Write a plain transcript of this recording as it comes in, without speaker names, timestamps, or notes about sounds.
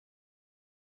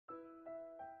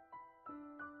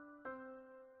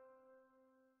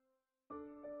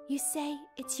You say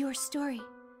it's your story,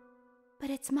 but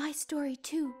it's my story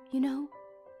too, you know?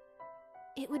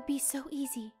 It would be so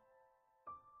easy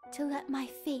to let my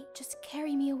fate just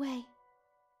carry me away.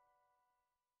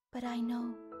 But I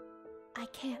know I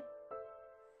can't.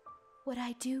 What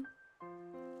I do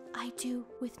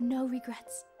with no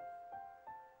regrets.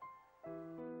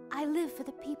 I live for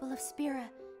the people of Spira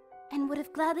and would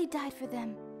have gladly died for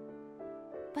them.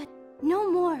 But no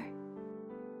more.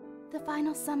 The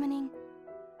final summoning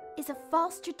is a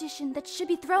false tradition that should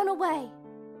be thrown away.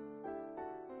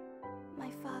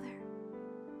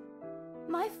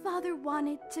 My father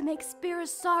wanted to make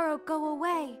Spira's sorrow go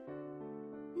away,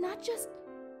 not just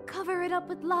cover it up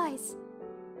with lies.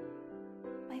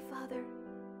 My father,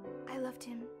 I loved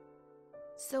him.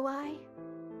 So I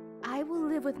will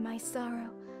live with my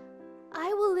sorrow.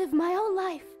 I will live my own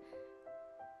life.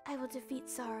 I will defeat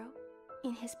sorrow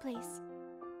in his place.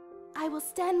 I will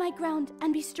stand my ground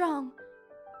and be strong.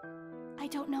 I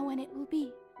don't know when it will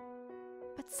be,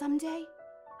 but someday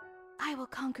I will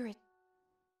conquer it.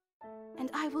 And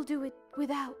I will do it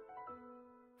without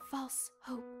false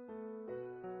hope.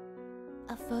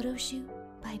 A photo shoot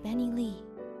by Benny Lee,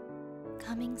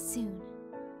 coming soon.